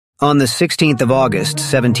On the 16th of August,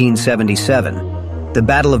 1777, the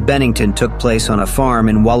Battle of Bennington took place on a farm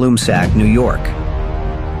in Walloomsac, New York.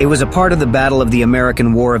 It was a part of the Battle of the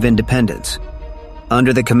American War of Independence.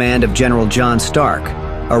 Under the command of General John Stark,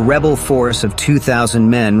 a rebel force of 2,000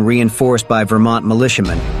 men reinforced by Vermont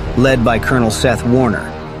militiamen, led by Colonel Seth Warner,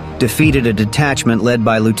 defeated a detachment led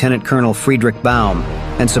by Lieutenant Colonel Friedrich Baum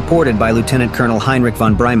and supported by Lieutenant Colonel Heinrich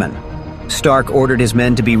von Breyman. Stark ordered his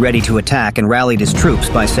men to be ready to attack and rallied his troops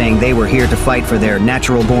by saying they were here to fight for their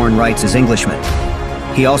natural-born rights as Englishmen.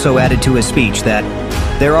 He also added to his speech that,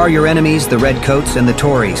 "There are your enemies, the Redcoats and the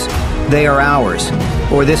Tories. They are ours.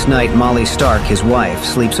 Or this night Molly Stark, his wife,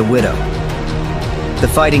 sleeps a widow." The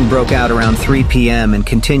fighting broke out around 3 p.m. and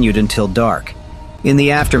continued until dark. In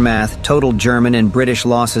the aftermath, total German and British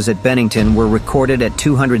losses at Bennington were recorded at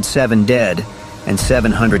 207 dead and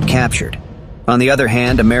 700 captured. On the other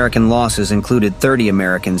hand, American losses included 30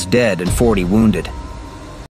 Americans dead and 40 wounded.